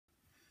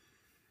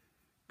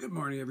Good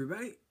morning,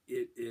 everybody.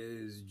 It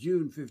is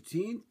June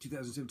 15th,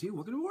 2017.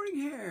 Welcome to Morning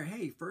Hair.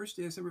 Hey, first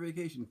day of summer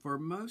vacation. For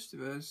most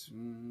of us,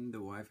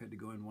 the wife had to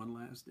go in one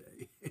last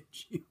day, and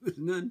she was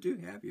none too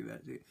happy about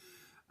it.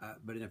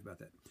 But enough about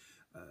that.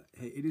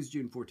 Hey, it is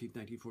June 14th,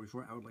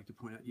 1944. I would like to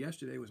point out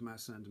yesterday was my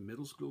son's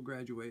middle school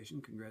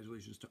graduation.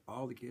 Congratulations to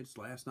all the kids.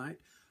 Last night,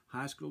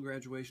 high school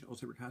graduation, Old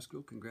Saybrook High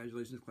School.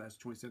 Congratulations, class of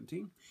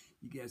 2017.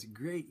 You guys are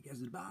great. You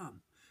guys are the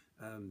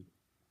bomb.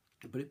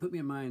 But it put me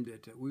in mind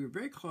that we were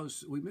very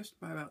close. We missed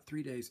by about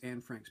 3 days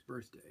Anne Frank's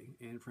birthday.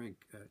 Anne Frank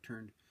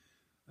turned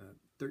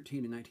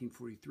 13 in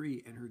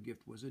 1943, and her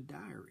gift was a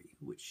diary,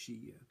 which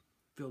she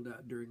filled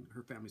out during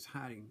her family's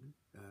hiding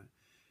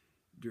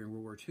during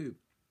World War II.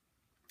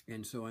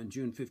 And so on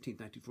June 15,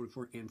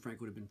 1944, Anne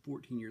Frank would have been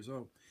 14 years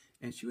old.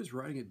 And she was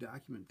writing a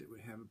document that would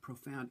have a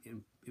profound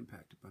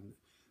impact upon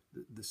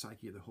the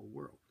psyche of the whole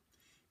world.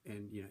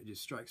 And, you know, it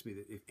just strikes me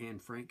that if Anne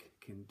Frank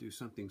can do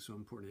something so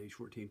important at age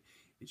 14,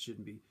 it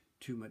shouldn't be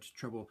too much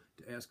trouble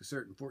to ask a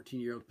certain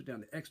 14-year-old to put down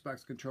the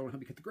Xbox controller and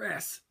help me cut the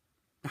grass.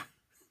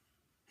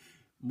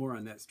 More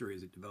on that story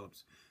as it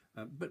develops.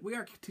 But we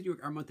are continuing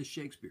our month of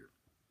Shakespeare.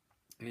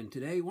 And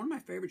today, one of my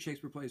favorite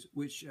Shakespeare plays,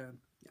 which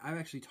I've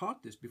actually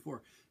taught this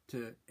before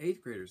to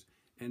 8th graders,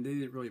 and they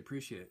didn't really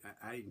appreciate it.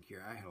 I didn't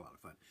care. I had a lot of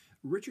fun.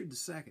 Richard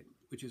II,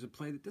 which is a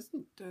play that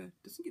doesn't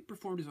get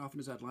performed as often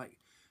as I'd like.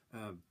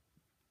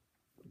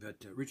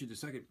 But Richard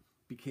II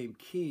became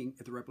king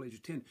at the ripe age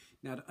of 10.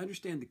 Now, to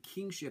understand the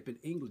kingship in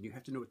England, you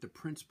have to know what the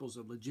principles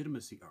of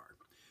legitimacy are,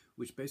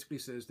 which basically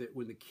says that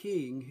when the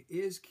king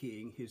is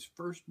king, his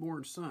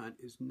firstborn son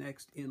is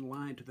next in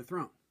line to the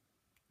throne.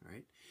 All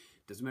right?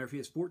 Doesn't matter if he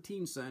has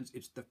 14 sons,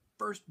 it's the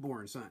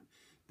firstborn son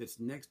that's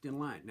next in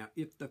line. Now,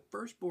 if the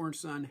firstborn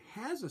son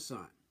has a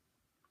son,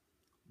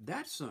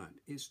 that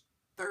son is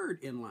third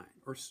in line,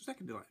 or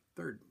second in line,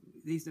 third.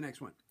 He's the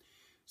next one.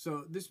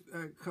 So this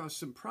caused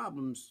some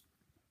problems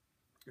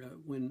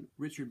when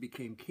Richard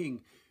became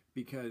king,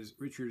 because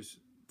Richard's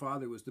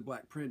father was the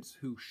Black Prince,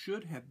 who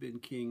should have been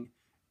king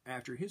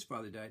after his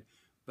father died,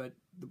 but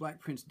the Black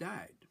Prince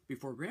died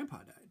before Grandpa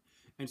died.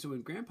 And so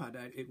when Grandpa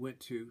died, it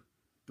went to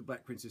the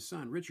Black Prince's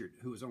son, Richard,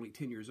 who was only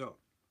 10 years old.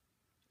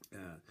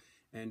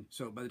 And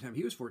so by the time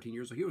he was 14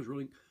 years old, he was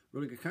ruling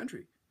a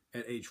country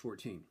at age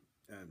 14.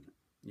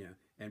 Yeah,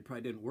 and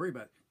probably didn't worry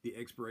about the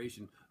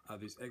expiration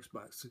of his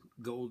Xbox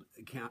Gold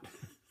account.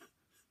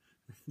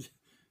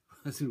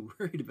 Wasn't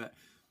worried about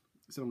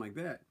something like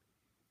that.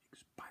 It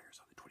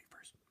expires on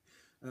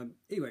the 21st.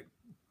 Anyway,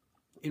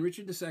 in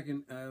Richard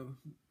II,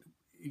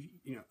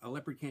 you know, a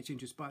leopard can't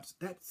change his spots.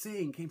 That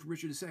saying came from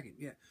Richard II.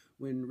 Yeah,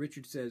 when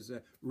Richard says,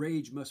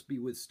 rage must be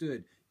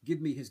withstood,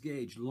 give me his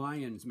gauge,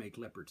 lions make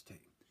leopards tame.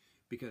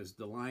 Because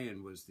the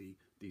lion was the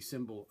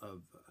symbol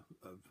of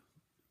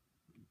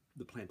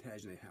the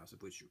Plantagenet house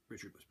of which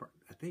Richard was part.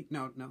 I think,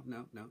 no.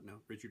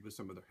 Richard was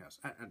some other house.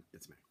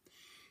 That's matter.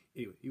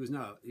 Anyway, he was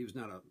not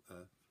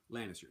a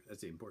Lannister.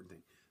 That's the important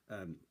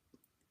thing.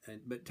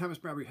 But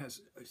Thomas Mowbray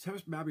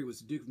was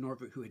the Duke of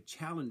Norfolk, who had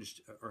challenged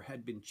or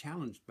had been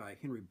challenged by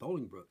Henry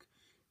Bolingbroke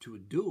to a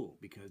duel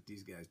because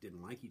these guys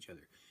didn't like each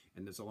other.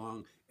 And there's a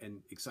long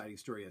and exciting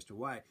story as to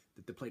why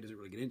that the play doesn't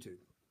really get into.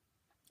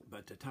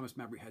 But Thomas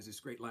Mowbray has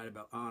this great line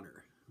about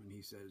honor when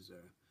he says,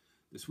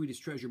 "The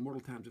sweetest treasure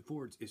mortal times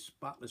affords is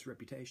spotless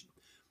reputation.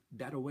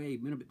 That away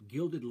men of it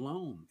gilded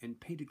loam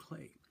and painted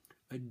clay.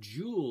 A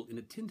jewel in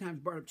a 10 times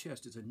barred up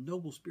chest is a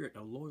noble spirit,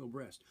 a loyal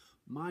breast.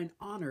 Mine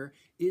honor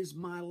is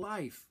my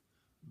life.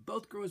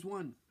 Both grow as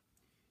one.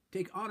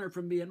 Take honor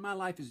from me and my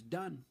life is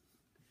done."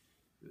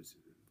 It was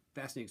a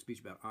fascinating speech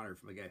about honor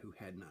from a guy who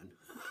had none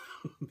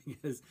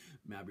because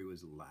Mowbray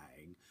was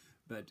lying.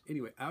 But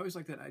anyway, I always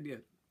like that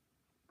idea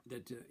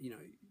that, you know,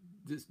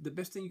 the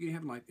best thing you can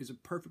have in life is a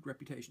perfect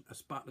reputation, a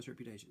spotless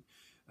reputation.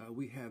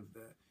 We have,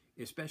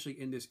 especially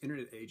in this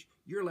internet age,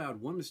 you're allowed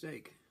one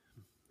mistake,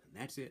 and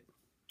that's it.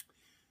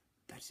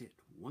 That's it.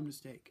 One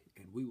mistake,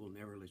 and we will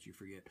never let you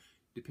forget,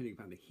 depending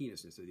upon the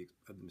heinousness of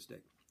the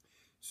mistake.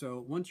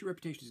 So once your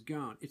reputation is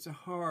gone, it's a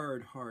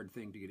hard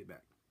thing to get it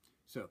back.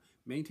 So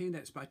maintain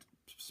that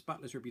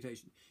spotless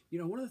reputation. You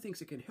know, one of the things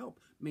that can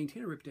help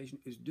maintain a reputation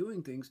is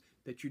doing things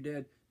that your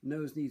dad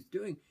knows needs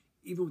doing,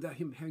 even without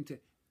him having to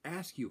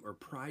ask you or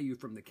pry you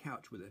from the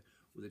couch with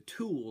a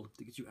tool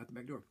to get you out the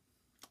back door.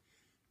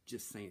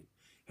 Just saying.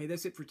 Hey,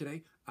 that's it for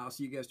today. I'll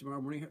see you guys tomorrow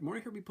morning.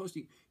 Morning I'll be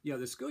posting, you know,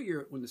 the school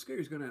year, when the school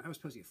year's going on, I was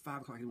posting at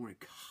 5 o'clock in the morning.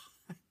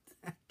 God,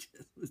 that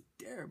just was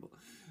terrible.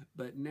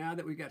 But now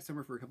that we've got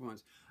summer for a couple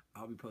months,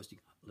 I'll be posting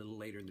a little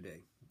later in the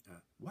day.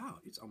 Wow,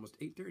 it's almost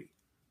 8:30.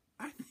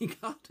 I think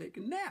I'll take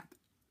a nap.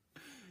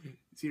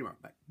 See you tomorrow.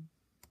 Bye.